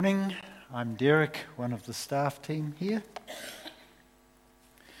Morning. I'm Derek, one of the staff team here.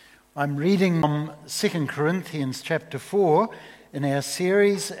 I'm reading from 2 Corinthians chapter 4 in our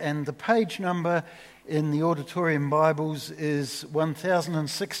series, and the page number in the auditorium Bibles is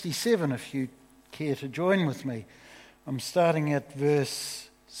 1067 if you care to join with me. I'm starting at verse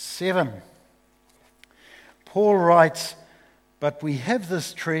 7. Paul writes, "But we have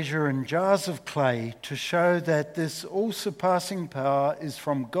this treasure in jars of clay to show that this all-surpassing power is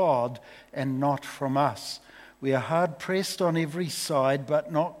from God and not from us. We are hard-pressed on every side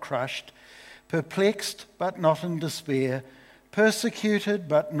but not crushed, perplexed but not in despair, persecuted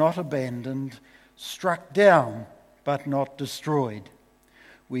but not abandoned, struck down but not destroyed.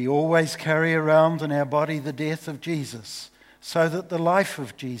 We always carry around in our body the death of Jesus, so that the life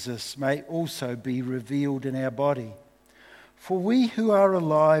of Jesus may also be revealed in our body. For we who are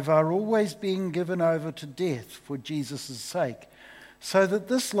alive are always being given over to death for Jesus' sake, so that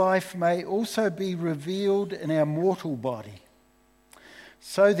this life may also be revealed in our mortal body.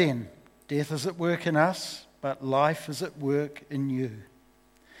 So then, death is at work in us, but life is at work in you.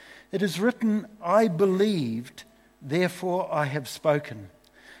 It is written, 'I believed, therefore I have spoken.'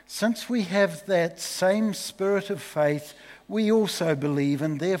 Since we have that same spirit of faith, we also believe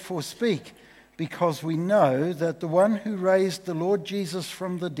and therefore speak, because we know that the one who raised the Lord Jesus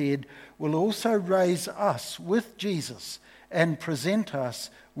from the dead will also raise us with Jesus and present us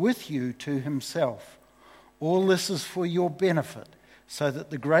with you to himself. All this is for your benefit, so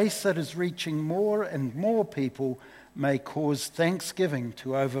that the grace that is reaching more and more people may cause thanksgiving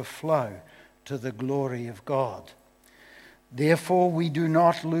to overflow to the glory of God. Therefore we do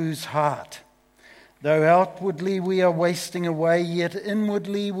not lose heart. Though outwardly we are wasting away, yet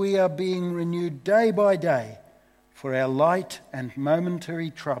inwardly we are being renewed day by day, for our light and momentary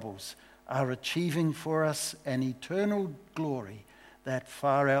troubles are achieving for us an eternal glory that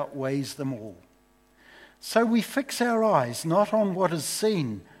far outweighs them all. So we fix our eyes not on what is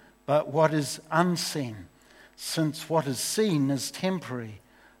seen, but what is unseen, since what is seen is temporary,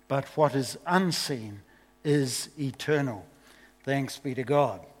 but what is unseen is eternal." Thanks be to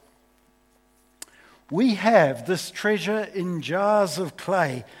God. We have this treasure in jars of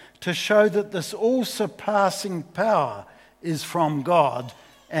clay to show that this all-surpassing power is from God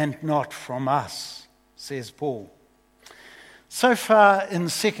and not from us, says Paul. So far in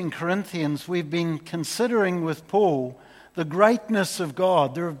 2 Corinthians, we've been considering with Paul the greatness of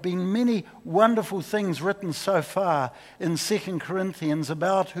God. There have been many wonderful things written so far in 2 Corinthians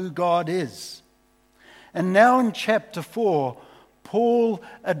about who God is. And now in chapter 4, Paul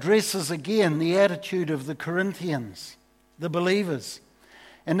addresses again the attitude of the Corinthians, the believers.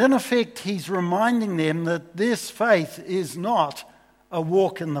 And in effect, he's reminding them that this faith is not a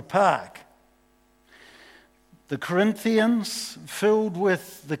walk in the park. The Corinthians, filled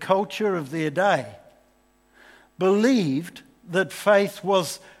with the culture of their day, believed that faith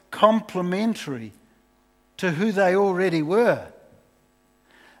was complementary to who they already were.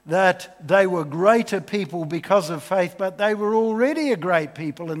 That they were greater people because of faith, but they were already a great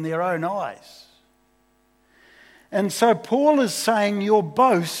people in their own eyes. And so Paul is saying your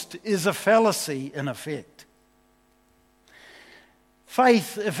boast is a fallacy in effect.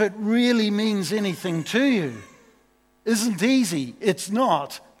 Faith, if it really means anything to you, isn't easy. It's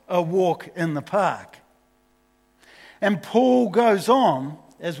not a walk in the park. And Paul goes on,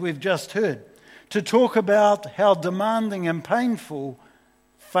 as we've just heard, to talk about how demanding and painful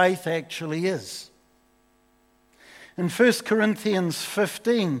faith actually is. In 1 Corinthians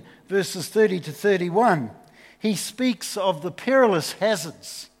 15, verses 30 to 31, he speaks of the perilous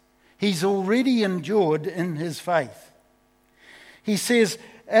hazards he's already endured in his faith. He says,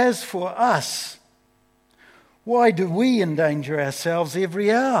 "As for us, why do we endanger ourselves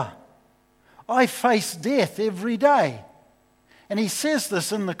every hour? I face death every day." And he says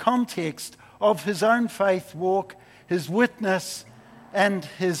this in the context of his own faith walk, his witness, and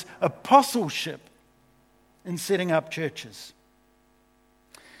his apostleship in setting up churches.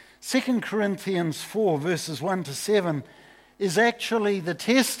 2 Corinthians 4, verses 1 to 7, is actually the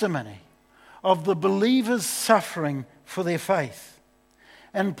testimony of the believers suffering for their faith.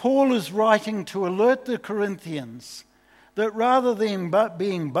 And Paul is writing to alert the Corinthians that rather than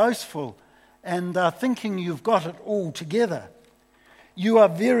being boastful and thinking you've got it all together, you are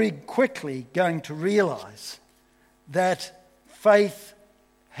very quickly going to realize that faith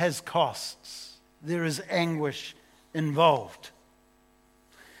has costs. There is anguish involved.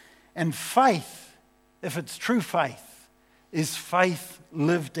 And faith, if it's true faith, is faith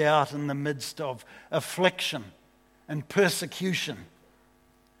lived out in the midst of affliction and persecution.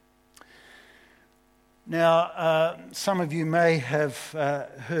 Now, some of you may have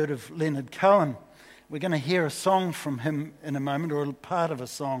heard of Leonard Cohen. We're going to hear a song from him in a moment, or a part of a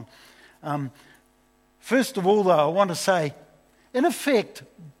song. First of all, though, I want to say, in effect,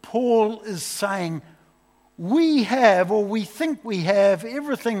 Paul is saying we have, or we think we have,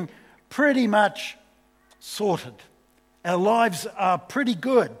 everything pretty much sorted. Our lives are pretty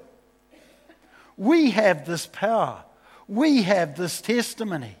good. We have this power. We have this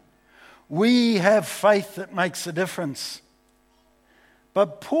testimony. We have faith that makes a difference.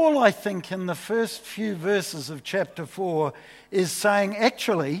 But Paul, I think, in the first few verses of chapter 4 is saying,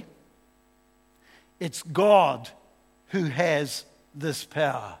 actually, it's God who has this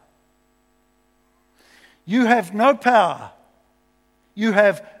power. You have no power. You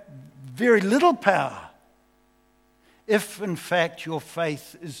have very little power if, in fact, your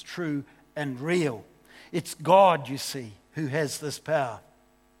faith is true and real. It's God, you see, who has this power.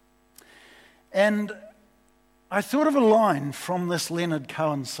 And I thought of a line from this Leonard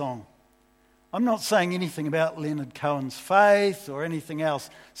Cohen song. I'm not saying anything about Leonard Cohen's faith or anything else.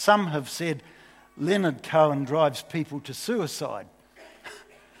 Some have said Leonard Cohen drives people to suicide.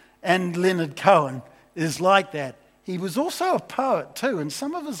 And Leonard Cohen is like that. He was also a poet too, and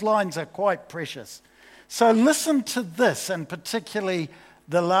some of his lines are quite precious. So listen to this, and particularly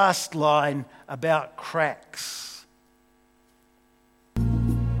the last line about cracks.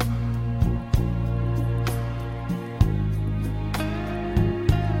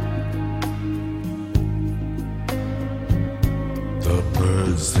 The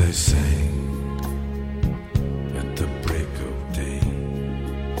birds they sing at the break of day.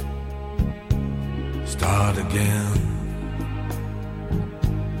 Start again,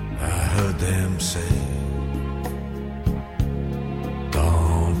 I heard them say.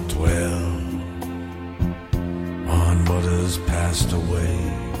 Don't dwell on what has passed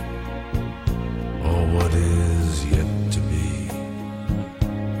away, or what is yet to be.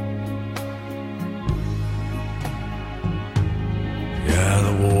 Yeah,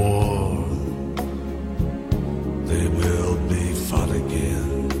 the war, they will be fought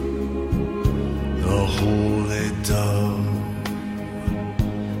again. The holy dove,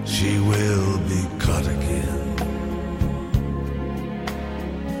 she will be cut again.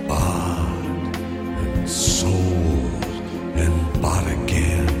 Bought and sold and bought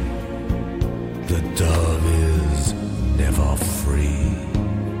again. The dove is never free.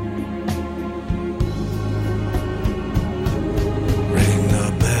 Ring the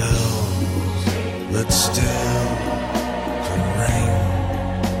bells that still can ring.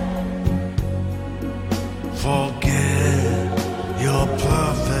 Forget your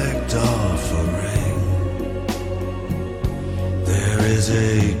perfect offering. There is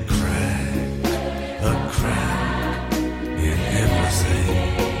a crack in everything.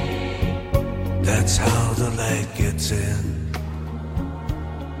 That's how the light gets in.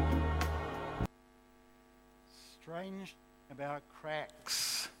 Strange about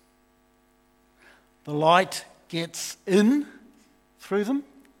cracks. The light gets in through them.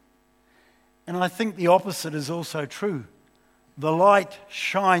 And I think the opposite is also true. The light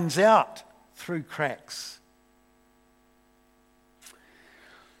shines out through cracks.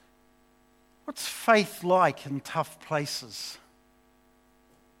 What's faith like in tough places?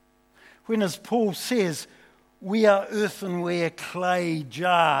 When, as Paul says, we are earthenware clay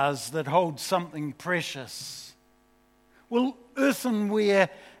jars that hold something precious. Well, earthenware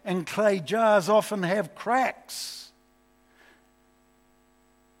and clay jars often have cracks.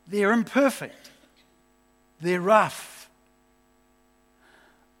 They're imperfect. They're rough.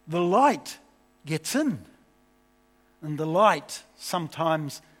 The light gets in, and the light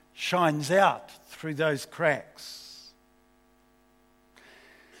sometimes shines out through those cracks.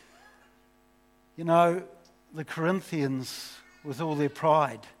 You know, the Corinthians, with all their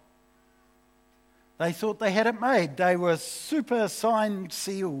pride, they thought they had it made. They were super signed,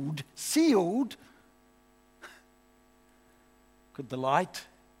 sealed. Could the light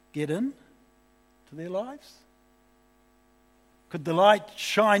get in to their lives? Could the light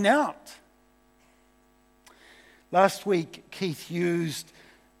shine out? Last week, Keith used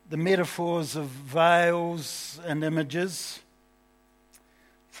the metaphors of veils and images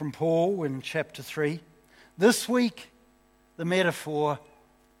from Paul in chapter 3. This week, the metaphor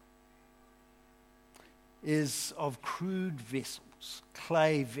is of crude vessels,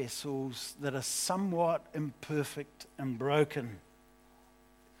 clay vessels that are somewhat imperfect and broken.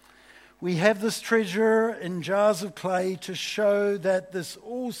 We have this treasure in jars of clay to show that this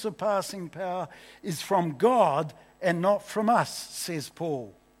all-surpassing power is from God and not from us, says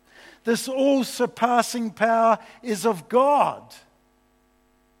Paul. This all-surpassing power is of God.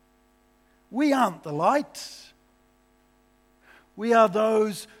 We aren't the light. We are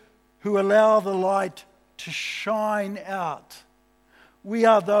those who allow the light to shine out. We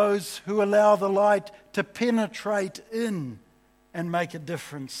are those who allow the light to penetrate in and make a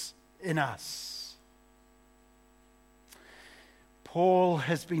difference in us. Paul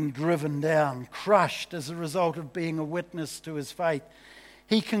has been driven down, crushed as a result of being a witness to his faith.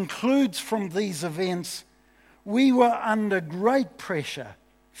 He concludes from these events, we were under great pressure,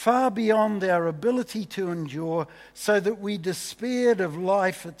 far beyond our ability to endure, so that we despaired of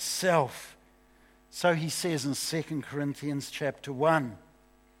life itself. So he says in 2 Corinthians chapter 1.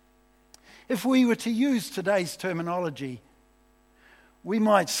 If we were to use today's terminology, we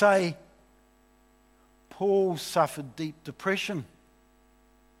might say Paul suffered deep depression.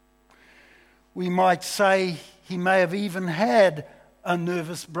 We might say he may have even had a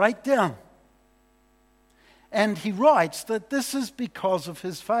nervous breakdown. And he writes that this is because of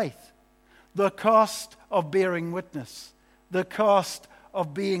his faith, the cost of bearing witness, the cost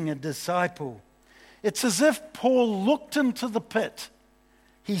of being a disciple. It's as if Paul looked into the pit.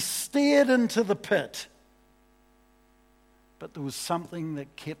 He stared into the pit, but there was something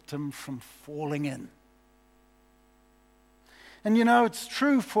that kept him from falling in. And you know, it's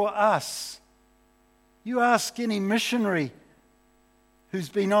true for us. You ask any missionary who's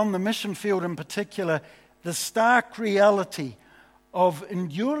been on the mission field in particular, the stark reality of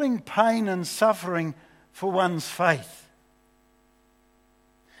enduring pain and suffering for one's faith.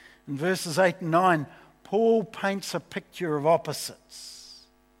 In verses 8 and 9, Paul paints a picture of opposites.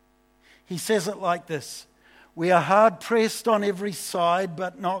 He says it like this: we are hard pressed on every side,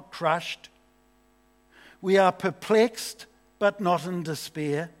 but not crushed. We are perplexed, but not in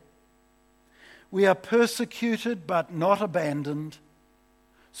despair. We are persecuted, but not abandoned.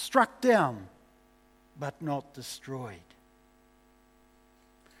 Struck down, but not destroyed.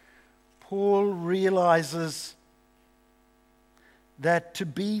 Paul realizes that to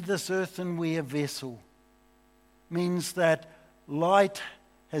be this earthenware vessel means that light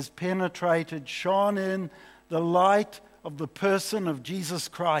has penetrated, shone in the light of the person of Jesus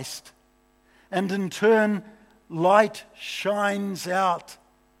Christ. And in turn, light shines out.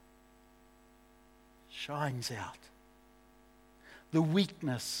 The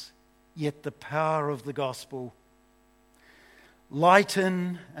weakness, yet the power of the gospel. Light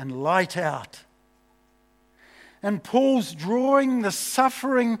in and light out. And Paul's drawing the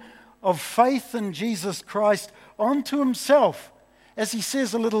suffering of faith in Jesus Christ onto himself, as he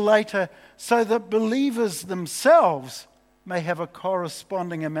says a little later, so that believers themselves may have a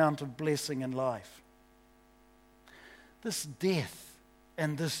corresponding amount of blessing in life. This death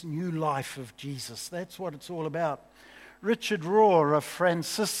and this new life of Jesus, that's what it's all about. Richard Rohr, a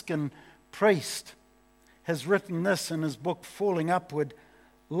Franciscan priest, has written this in his book, Falling Upward.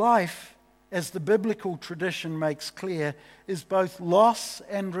 Life, as the biblical tradition makes clear, is both loss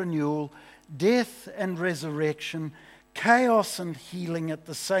and renewal, death and resurrection, chaos and healing at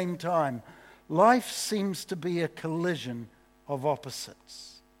the same time. Life seems to be a collision of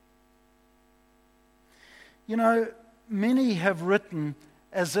opposites. You know, many have written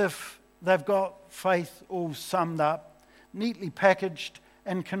as if they've got faith all summed up, neatly packaged,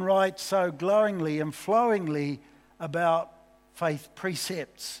 and can write so glowingly and flowingly about faith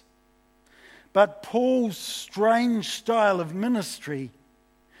precepts. But Paul's strange style of ministry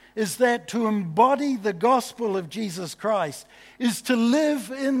is that to embody the gospel of Jesus Christ is to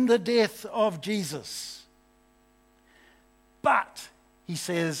live in the death of Jesus. But, he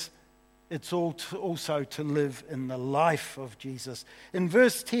says, it's also to live in the life of Jesus. In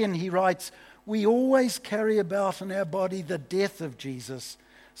verse 10 he writes, we always carry about in our body the death of Jesus,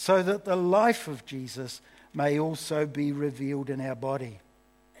 so that the life of Jesus may also be revealed in our body.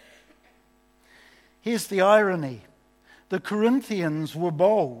 Here's the irony. The Corinthians were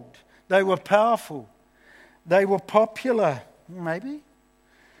bold. They were powerful. They were popular, maybe.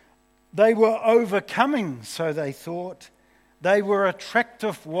 They were overcoming, so they thought. They were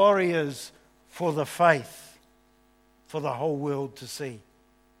attractive warriors for the faith, for the whole world to see.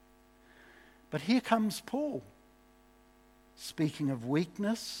 But here comes Paul, speaking of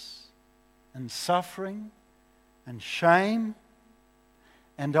weakness and suffering and shame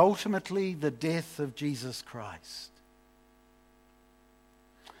and ultimately the death of Jesus Christ.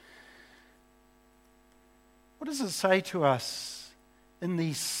 What does it say to us in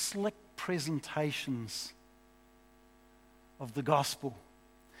these slick presentations of the gospel?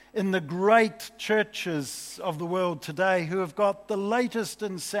 In the great churches of the world today who have got the latest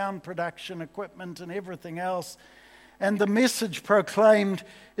in sound production equipment and everything else, and the message proclaimed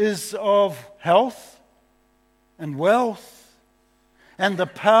is of health and wealth and the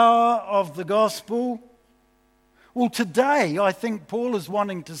power of the gospel? Well, today I think Paul is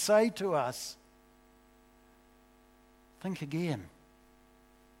wanting to say to us, think again.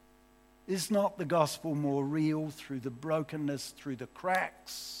 Is not the gospel more real through the brokenness, through the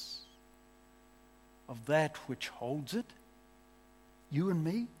cracks of that which holds it? You and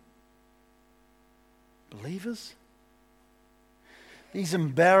me? Believers? These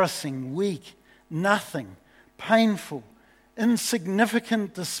embarrassing, weak, nothing, painful,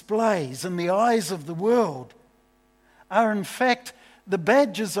 insignificant displays in the eyes of the world are in fact the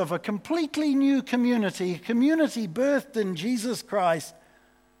badges of a completely new community, a community birthed in Jesus Christ,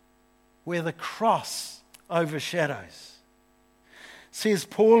 where the cross overshadows. Says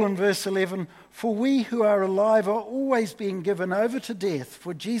Paul in verse 11, "For we who are alive are always being given over to death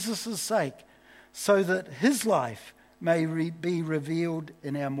for Jesus' sake, so that his life may be revealed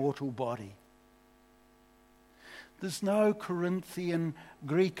in our mortal body." There's no Corinthian,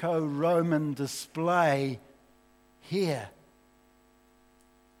 Greco-Roman display here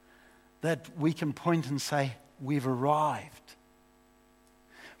that we can point and say, we've arrived.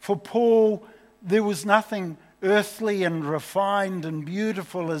 For Paul, there was nothing earthly and refined and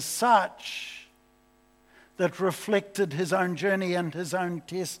beautiful as such that reflected his own journey and his own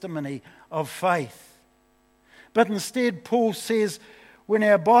testimony of faith. But instead, Paul says, when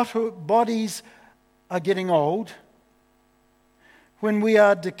our bodies are getting old, when we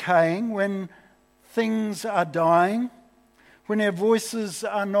are decaying, when things are dying, when our voices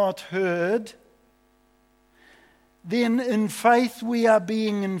are not heard, then in faith we are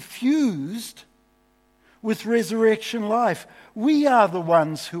being infused with resurrection life. We are the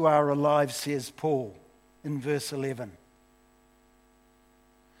ones who are alive, says Paul in verse 11.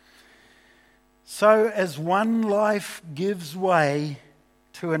 So as one life gives way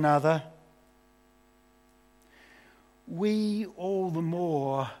to another, we all the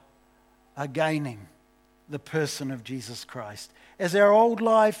more are gaining the person of Jesus Christ. As our old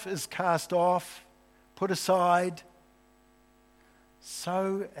life is cast off, put aside,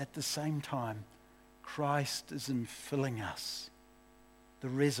 so at the same time, Christ is infilling us, the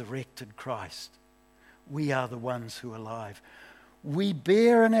resurrected Christ. We are the ones who are alive. We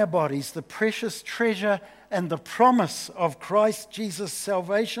bear in our bodies the precious treasure and the promise of Christ Jesus'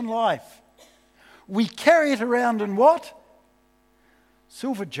 salvation life. We carry it around in what?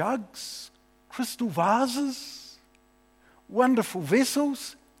 Silver jugs, crystal vases, wonderful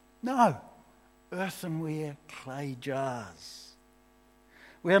vessels? No, earthenware clay jars.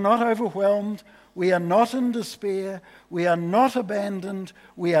 We are not overwhelmed. We are not in despair. We are not abandoned.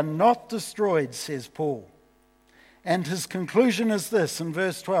 We are not destroyed, says Paul. And his conclusion is this in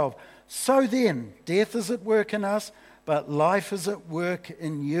verse 12. So then, death is at work in us, but life is at work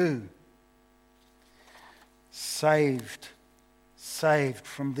in you. Saved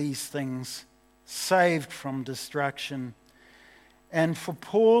from these things, saved from destruction. And for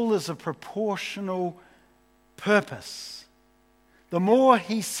Paul, there's a proportional purpose. The more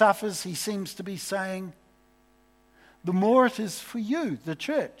he suffers, he seems to be saying, the more it is for you, the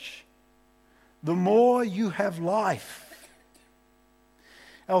church. The more you have life.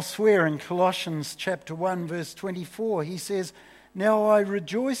 Elsewhere in Colossians chapter 1, verse 24, he says, "Now I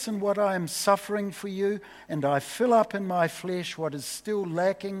rejoice in what I am suffering for you, and I fill up in my flesh what is still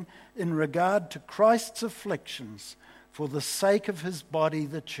lacking in regard to Christ's afflictions for the sake of his body,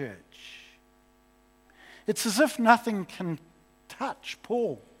 the church." It's as if nothing can touch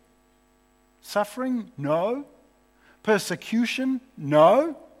Paul. Suffering? No. Persecution?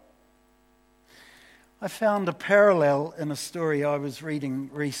 No. I found a parallel in a story I was reading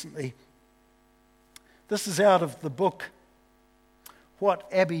recently. This is out of the book What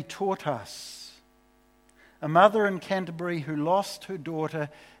Abby Taught Us. A mother in Canterbury who lost her daughter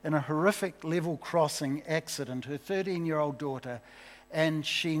in a horrific level crossing accident, her 13-year-old daughter, and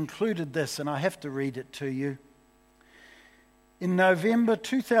she included this, and I have to read it to you. In November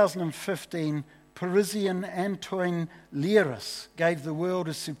 2015, Parisian Antoine Lieris gave the world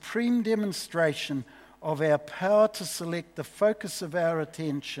a supreme demonstration of our power to select the focus of our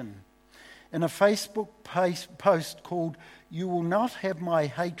attention. In a Facebook post called "You Will Not Have My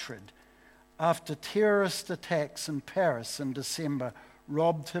Hatred," after terrorist attacks in Paris in December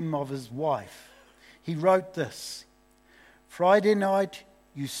robbed him of his wife, he wrote this: "Friday night,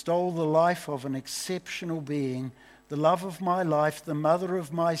 you stole the life of an exceptional being, the love of my life, the mother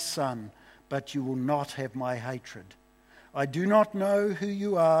of my son, but you will not have my hatred. I do not know who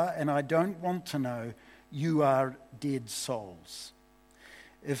you are, and I don't want to know. You are dead souls.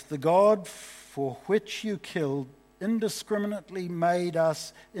 If the God for which you killed indiscriminately made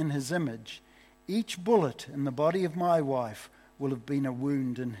us in his image, each bullet in the body of my wife will have been a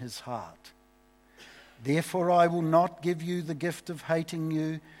wound in his heart. Therefore I will not give you the gift of hating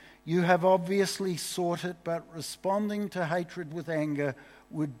you. You have obviously sought it, but responding to hatred with anger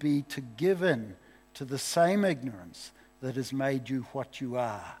would be to give in to the same ignorance that has made you what you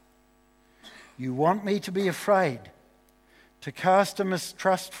are. You want me to be afraid, to cast a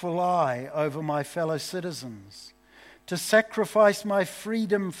mistrustful eye over my fellow citizens, to sacrifice my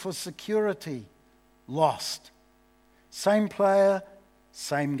freedom for security. Lost. Same player,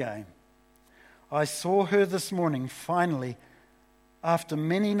 same game. I saw her this morning, finally, after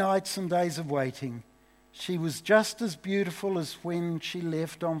many nights and days of waiting. She was just as beautiful as when she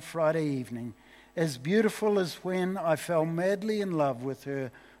left on Friday evening, as beautiful as when I fell madly in love with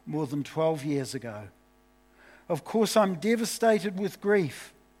her more than 12 years ago. Of course, I'm devastated with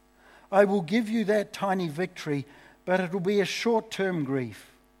grief. I will give you that tiny victory, but it will be a short-term grief.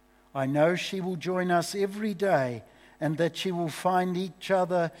 I know she will join us every day, and that we will find each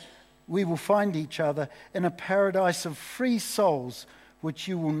other in a paradise of free souls which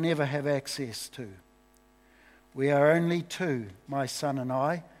you will never have access to. We are only two, my son and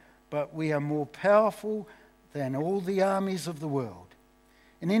I, but we are more powerful than all the armies of the world.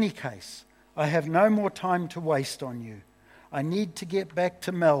 In any case, I have no more time to waste on you. I need to get back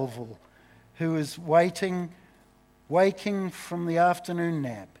to Melville, who is waking from the afternoon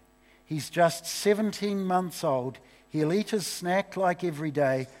nap. He's just 17 months old. He'll eat his snack like every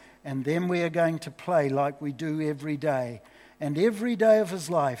day, and then we are going to play like we do every day. And every day of his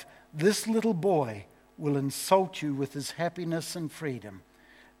life, this little boy will insult you with his happiness and freedom,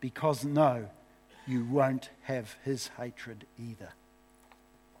 because no, you won't have his hatred either.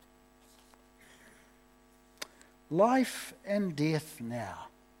 Life and death now.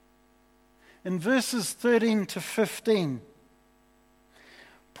 In verses 13 to 15,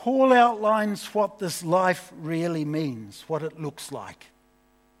 Paul outlines what this life really means, what it looks like.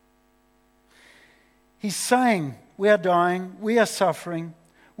 He's saying we are dying, we are suffering,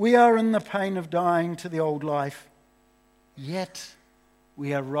 we are in the pain of dying to the old life, yet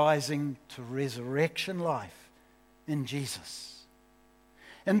we are rising to resurrection life in Jesus.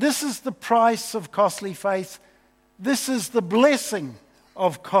 And this is the price of costly faith. This is the blessing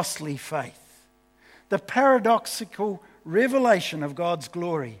of costly faith. The paradoxical revelation of God's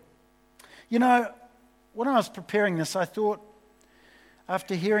glory. You know, when I was preparing this, I thought,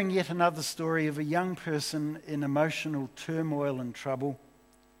 after hearing yet another story of a young person in emotional turmoil and trouble,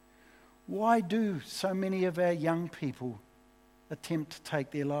 why do so many of our young people attempt to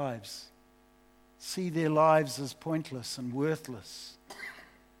take their lives, see their lives as pointless and worthless?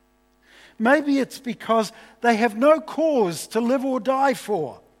 Maybe it's because they have no cause to live or die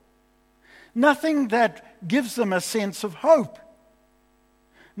for. Nothing that gives them a sense of hope.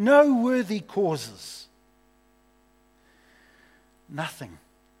 No worthy causes. Nothing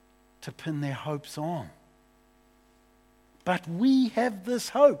to pin their hopes on. But we have this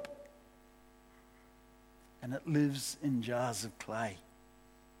hope, and it lives in jars of clay.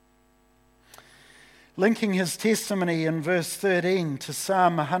 Linking his testimony in verse 13 to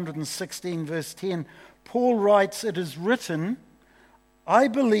Psalm 116, verse 10, Paul writes, "It is written, I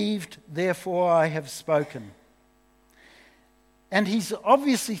believed, therefore I have spoken." And he's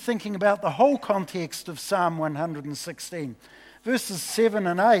obviously thinking about the whole context of Psalm 116. Verses 7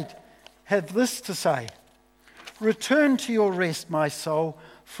 and 8 have this to say, "Return to your rest, my soul,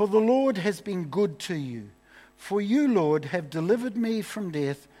 for the Lord has been good to you. For you, Lord, have delivered me from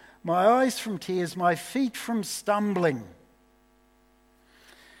death, my eyes from tears, my feet from stumbling."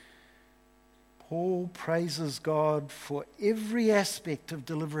 Paul praises God for every aspect of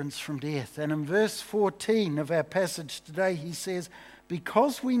deliverance from death. And in verse 14 of our passage today, he says,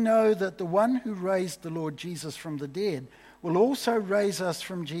 "Because we know that the one who raised the Lord Jesus from the dead will also raise us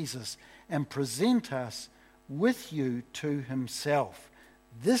from Jesus and present us with you to himself.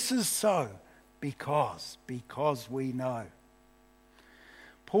 This is so because we know."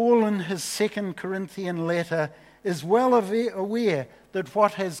 Paul, in his 2 Corinthian letter, is well aware that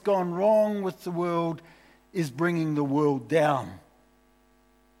what has gone wrong with the world is bringing the world down.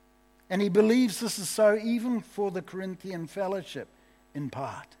 And he believes this is so even for the Corinthian fellowship in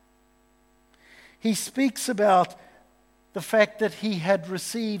part. He speaks about the fact that he had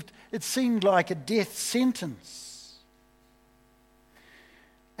received, it seemed like a death sentence.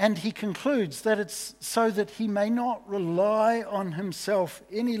 And he concludes that it's so that he may not rely on himself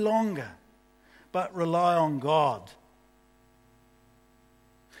any longer, but rely on God.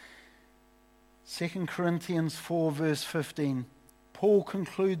 2 Corinthians 4 verse 15, Paul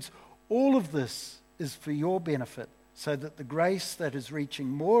concludes, "All of this is for your benefit, so that the grace that is reaching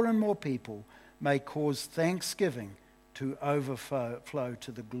more and more people may cause thanksgiving to overflow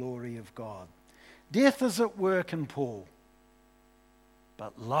to the glory of God. Death is at work in Paul,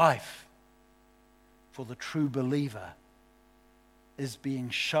 but life for the true believer is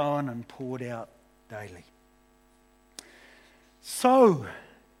being shown and poured out daily. So,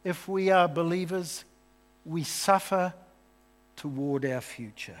 if we are believers, we suffer toward our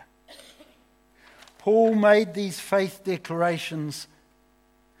future. Paul made these faith declarations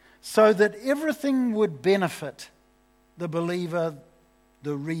so that everything would benefit the believer,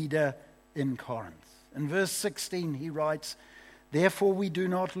 the reader in Corinth. In verse 16 he writes, "Therefore we do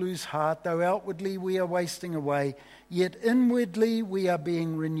not lose heart, though outwardly we are wasting away, yet inwardly we are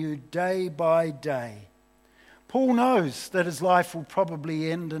being renewed day by day." Paul knows that his life will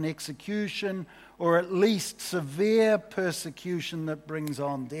probably end in execution or at least severe persecution that brings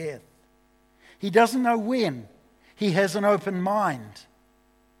on death. He doesn't know when. He has an open mind.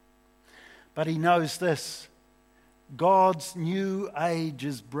 But he knows this: God's new age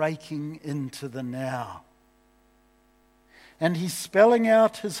is breaking into the now. And he's spelling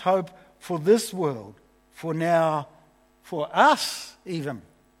out his hope for this world, for now, for us even.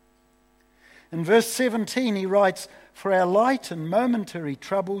 In verse 17 he writes, "For our light and momentary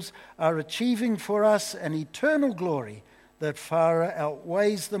troubles are achieving for us an eternal glory that far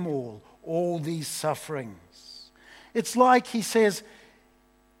outweighs them all these sufferings." It's like, he says,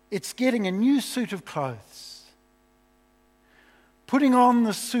 it's getting a new suit of clothes. Putting on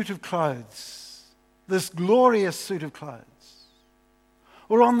the suit of clothes, this glorious suit of clothes.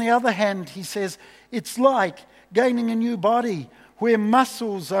 Or on the other hand, he says, it's like gaining a new body where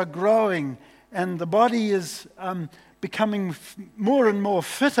muscles are growing and the body is becoming more and more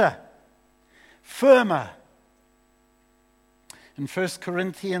fitter, firmer. In 1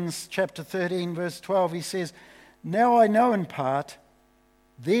 Corinthians chapter 13, verse 12, he says, "Now I know in part,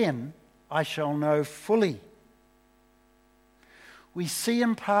 then I shall know fully." We see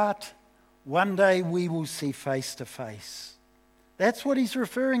in part, one day we will see face to face. That's what he's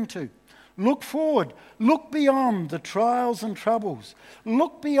referring to. Look forward. Look beyond the trials and troubles.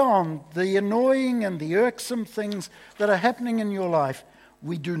 Look beyond the annoying and the irksome things that are happening in your life.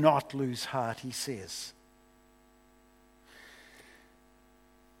 We do not lose heart, he says.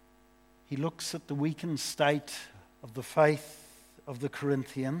 He looks at the weakened state of the faith of the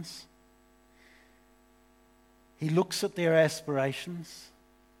Corinthians. He looks at their aspirations.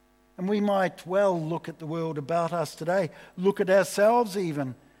 And we might well look at the world about us today, look at ourselves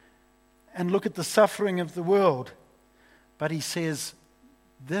even, and look at the suffering of the world. But he says,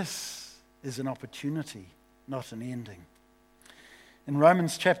 this is an opportunity, not an ending. In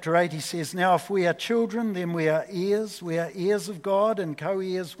Romans chapter 8, he says, "Now if we are children, then we are heirs of God and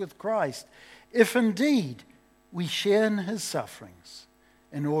co-heirs with Christ, if indeed we share in his sufferings,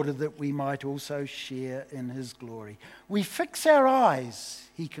 in order that we might also share in his glory." We fix our eyes,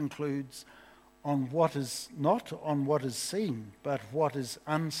 he concludes, on what is not on what is seen, but what is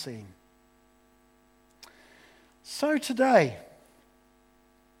unseen. So today,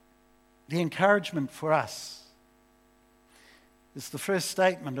 the encouragement for us is the first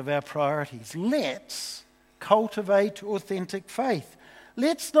statement of our priorities. Let's cultivate authentic faith.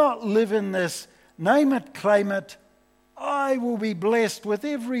 Let's not live in this name it, claim it, I will be blessed with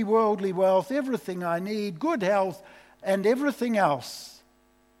every worldly wealth, everything I need, good health, and everything else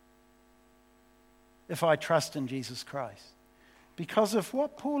if I trust in Jesus Christ. Because if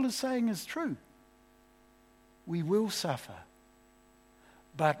what Paul is saying is true, we will suffer,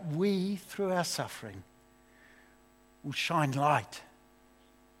 but we, through our suffering, will shine light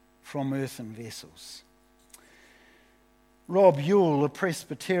from earthen vessels. Rob Ewell, a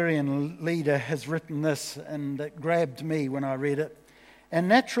Presbyterian leader, has written this, and it grabbed me when I read it. "Our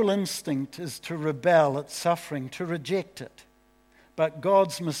natural instinct is to rebel at suffering, to reject it. But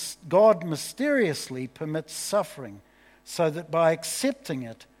God mysteriously permits suffering so that by accepting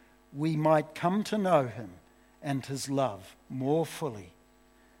it, we might come to know him and his love more fully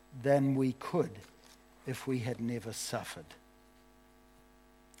than we could if we had never suffered."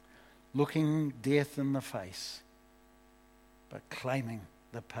 Looking death in the face, but claiming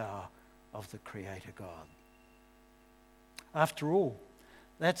the power of the Creator God. After all,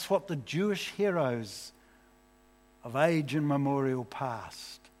 that's what the Jewish heroes of age immemorial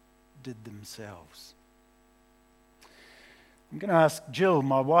past did themselves. I'm going to ask Jill,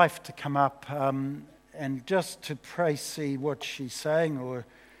 my wife, to come up and just to pray, see what she's saying, or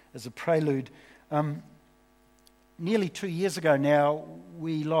as a prelude. Nearly 2 years ago now,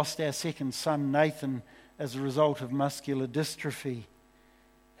 we lost our second son, Nathan, as a result of muscular dystrophy.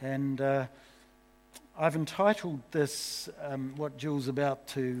 And I've entitled this, what Jill's about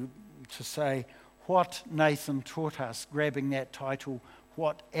to say, What Nathan Taught Us, grabbing that title,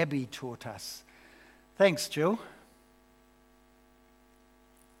 What Abby Taught Us. Thanks, Jill.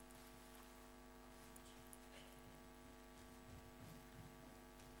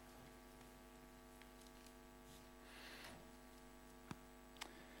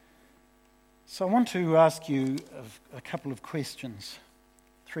 So I want to ask you a couple of questions,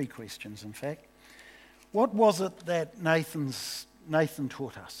 3 questions in fact. What was it that Nathan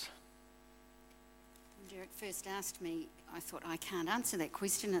taught us? When Derek first asked me, I thought, I can't answer that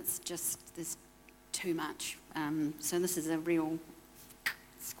question, there's too much. So this is a real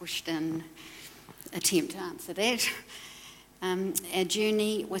squished in attempt to answer that. Our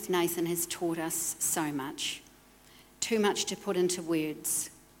journey with Nathan has taught us so much. Too much to put into words.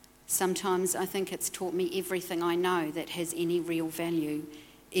 Sometimes I think it's taught me everything I know that has any real value,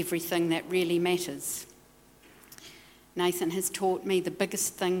 everything that really matters. Nathan has taught me the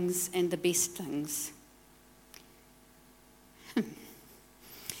biggest things and the best things.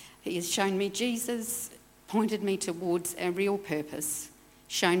 He has shown me Jesus, pointed me towards our real purpose,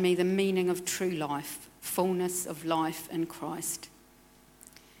 shown me the meaning of true life, fullness of life in Christ.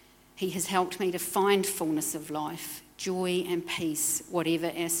 He has helped me to find fullness of life, joy and peace,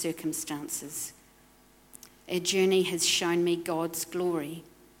 whatever our circumstances. Our journey has shown me God's glory.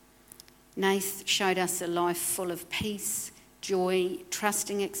 Nath showed us a life full of peace, joy,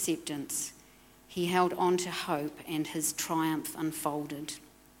 trusting acceptance. He held on to hope and his triumph unfolded.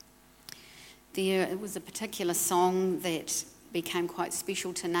 There was a particular song that became quite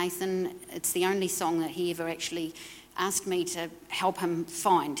special to Nathan. It's the only song that he ever actually asked me to help him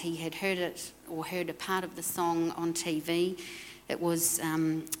find. He had heard it or heard a part of the song on TV. It was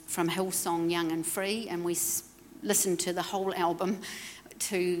from Hillsong Young and Free, and we listened to the whole album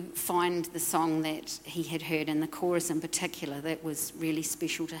to find the song that he had heard, and the chorus in particular that was really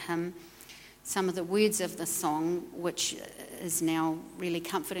special to him. Some of the words of the song, which is now really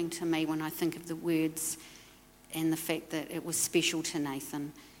comforting to me when I think of the words and the fact that it was special to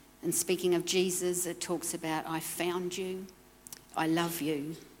Nathan. And speaking of Jesus, it talks about, I found you, I love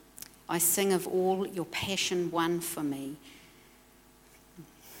you, I sing of all your passion won for me.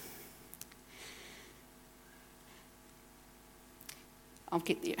 I'll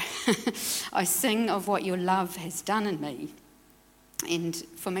get there. I sing of what your love has done in me. And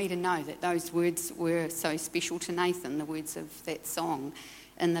for me to know that those words were so special to Nathan, the words of that song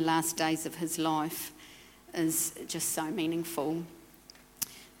in the last days of his life, is just so meaningful.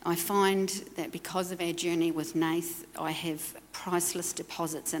 I find that because of our journey with Nath, I have priceless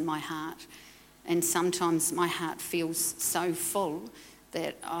deposits in my heart. And sometimes my heart feels so full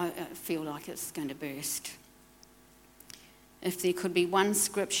that I feel like it's going to burst. If there could be one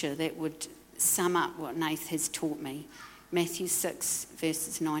scripture that would sum up what Nath has taught me, Matthew 6,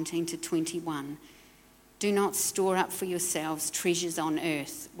 verses 19 to 21. Do not store up for yourselves treasures on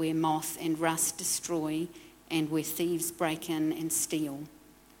earth where moth and rust destroy and where thieves break in and steal.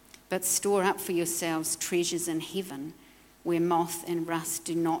 But store up for yourselves treasures in heaven where moth and rust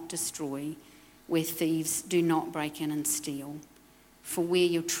do not destroy, where thieves do not break in and steal. For where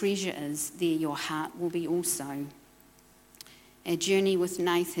your treasure is, there your heart will be also. Our journey with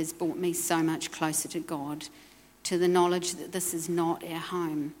Nath has brought me so much closer to God, to the knowledge that this is not our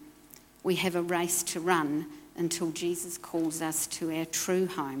home. We have a race to run until Jesus calls us to our true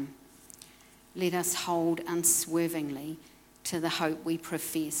home. Let us hold unswervingly to the hope we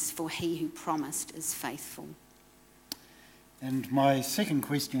profess, for he who promised is faithful. And my second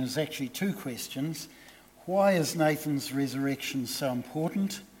question is actually 2 questions. Why is Nathan's resurrection so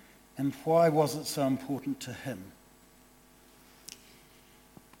important, and why was it so important to him?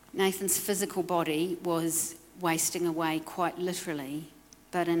 Nathan's physical body was wasting away quite literally,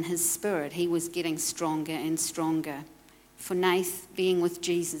 but in his spirit he was getting stronger and stronger. For Nath, being with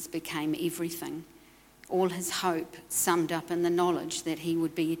Jesus became everything. All his hope summed up in the knowledge that he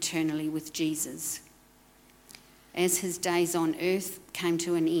would be eternally with Jesus. As his days on earth came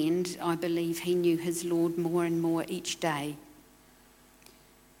to an end, I believe he knew his Lord more and more each day.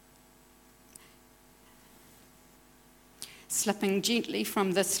 Slipping gently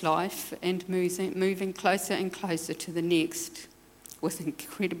from this life and moving closer and closer to the next with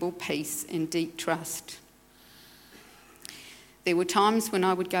incredible peace and deep trust. There were times when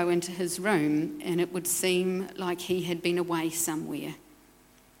I would go into his room and it would seem like he had been away somewhere.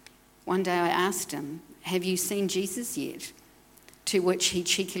 One day I asked him, "Have you seen Jesus yet?" To which he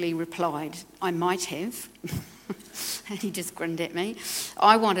cheekily replied, "I might have." And he just grinned at me.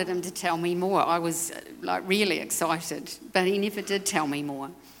 I wanted him to tell me more. I was really excited, but he never did tell me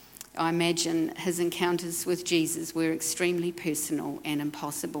more. I imagine his encounters with Jesus were extremely personal and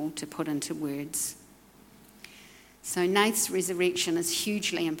impossible to put into words. So Nath's resurrection is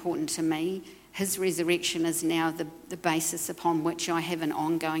hugely important to me. His resurrection is now the basis upon which I have an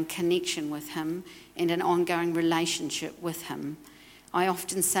ongoing connection with him and an ongoing relationship with him. I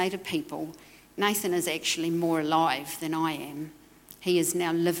often say to people, Nathan is actually more alive than I am. He is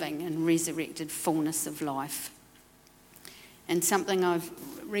now living in resurrected fullness of life. And something I've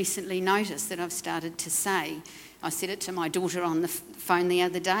recently noticed that I've started to say, I said it to my daughter on the phone the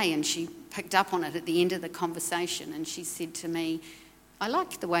other day, and she picked up on it at the end of the conversation, and she said to me, I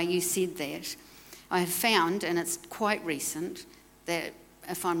like the way you said that. I have found, and it's quite recent, that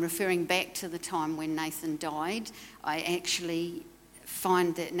if I'm referring back to the time when Nathan died, I actually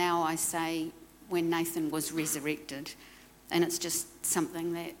find that now I say when Nathan was resurrected, and it's just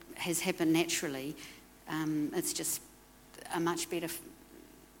something that has happened naturally. It's just a much better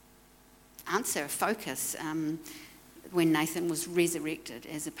answer, focus, when Nathan was resurrected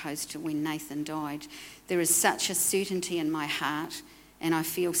as opposed to when Nathan died. There is such a certainty in my heart, and I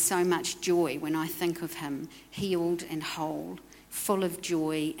feel so much joy when I think of him, healed and whole, full of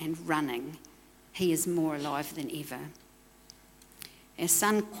joy and running. He is more alive than ever. Our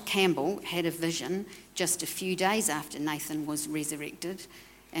son Campbell had a vision just a few days after Nathan was resurrected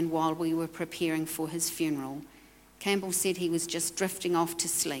and while we were preparing for his funeral. Campbell said he was just drifting off to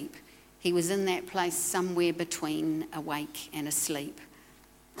sleep. He was in that place somewhere between awake and asleep.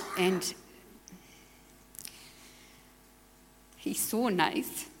 And he saw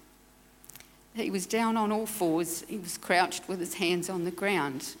Nath. He was down on all fours. He was crouched with his hands on the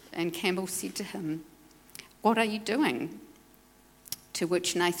ground. And Campbell said to him, "What are you doing?" To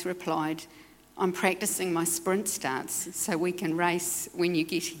which Nath replied, "I'm practicing my sprint starts so we can race when you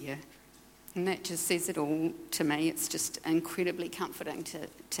get here." And that just says it all to me. It's just incredibly comforting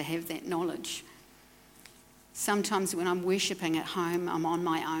to have that knowledge. Sometimes when I'm worshipping at home, I'm on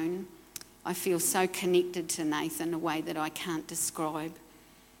my own. I feel so connected to Nathan in a way that I can't describe,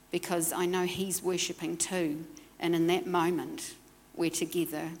 because I know he's worshipping too. And in that moment, we're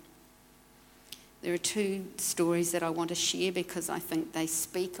together. There are two stories that I want to share because I think they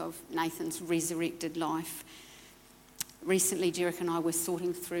speak of Nathan's resurrected life. Recently, Derek and I were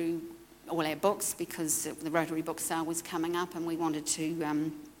sorting through all our books because the Rotary book sale was coming up and we wanted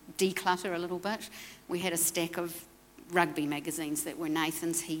to declutter a little bit. We had a stack of rugby magazines that were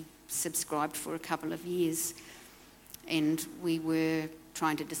Nathan's. He subscribed for a couple of years, and we were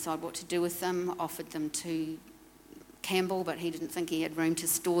trying to decide what to do with them. Offered them to Campbell, but he didn't think he had room to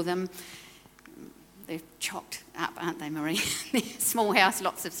store them. They're chocked up, aren't they, Marie? Small house,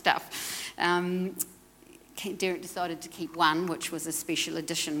 lots of stuff. Derek decided to keep one, which was a special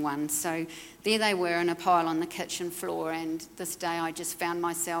edition one. So there they were in a pile on the kitchen floor, and this day I just found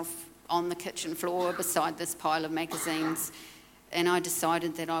myself on the kitchen floor beside this pile of magazines, and I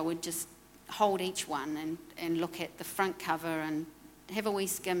decided that I would just hold each one and look at the front cover and have a wee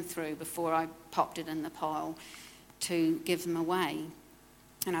skim through before I popped it in the pile to give them away.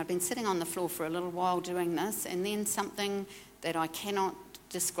 And I'd been sitting on the floor for a little while doing this, and then something that I cannot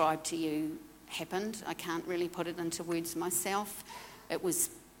describe to you happened. I can't really put it into words myself. It was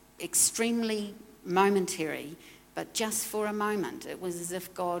extremely momentary, but just for a moment. It was as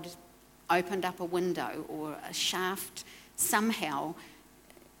if God opened up a window or a shaft. Somehow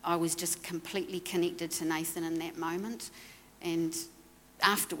I was just completely connected to Nathan in that moment. And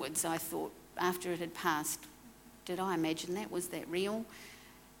afterwards I thought, after it had passed, did I imagine that? Was that real?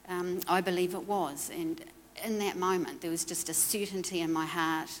 I believe it was. And in that moment there was just a certainty in my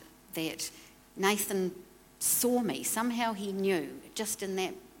heart that Nathan saw me. Somehow he knew, just in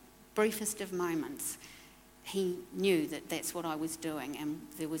that briefest of moments, he knew that that's what I was doing, and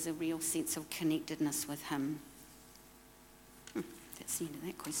there was a real sense of connectedness with him. That's the end of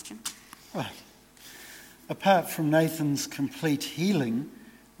that question. Right. Apart from Nathan's complete healing,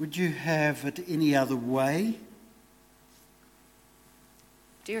 would you have it any other way?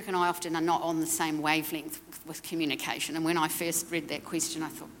 Derek and I often are not on the same wavelength with communication, and when I first read that question I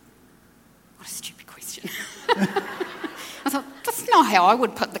thought, what a stupid question. I thought, that's not how I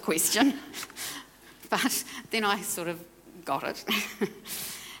would put the question. But then I sort of got it.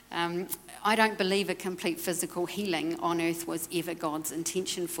 I don't believe a complete physical healing on earth was ever God's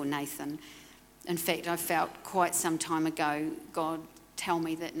intention for Nathan. In fact, I felt quite some time ago God tell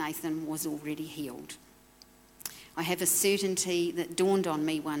me that Nathan was already healed. I have a certainty that dawned on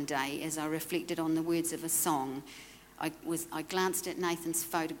me one day as I reflected on the words of a song. I glanced at Nathan's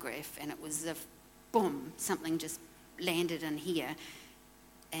photograph, and it was as if, boom, something just landed in here.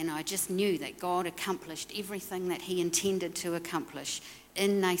 And I just knew that God accomplished everything that he intended to accomplish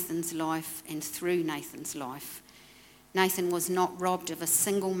in Nathan's life and through Nathan's life. Nathan was not robbed of a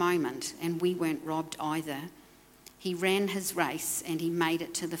single moment, and we weren't robbed either. He ran his race and he made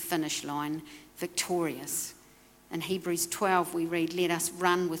it to the finish line victorious. In Hebrews 12 we read, "Let us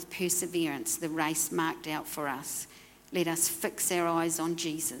run with perseverance the race marked out for us. Let us fix our eyes on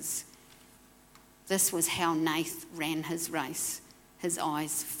Jesus." This was how Nath ran his race, his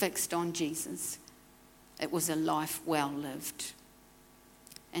eyes fixed on Jesus. It was a life well lived.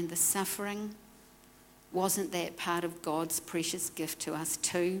 And the suffering, wasn't that part of God's precious gift to us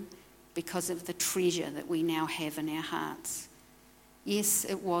too, because of the treasure that we now have in our hearts? Yes,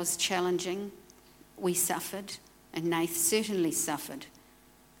 it was challenging. We suffered, and Nath certainly suffered.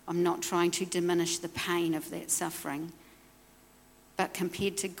 I'm not trying to diminish the pain of that suffering. But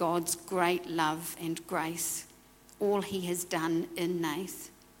compared to God's great love and grace, all he has done in Nath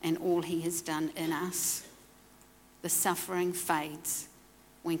and all he has done in us, the suffering fades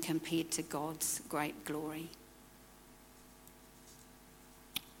when compared to God's great glory.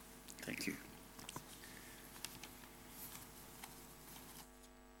 Thank you.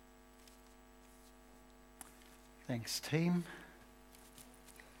 Thanks, team.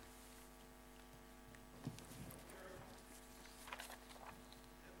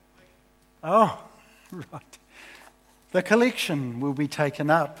 Oh, right. The collection will be taken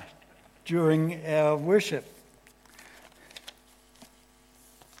up during our worship.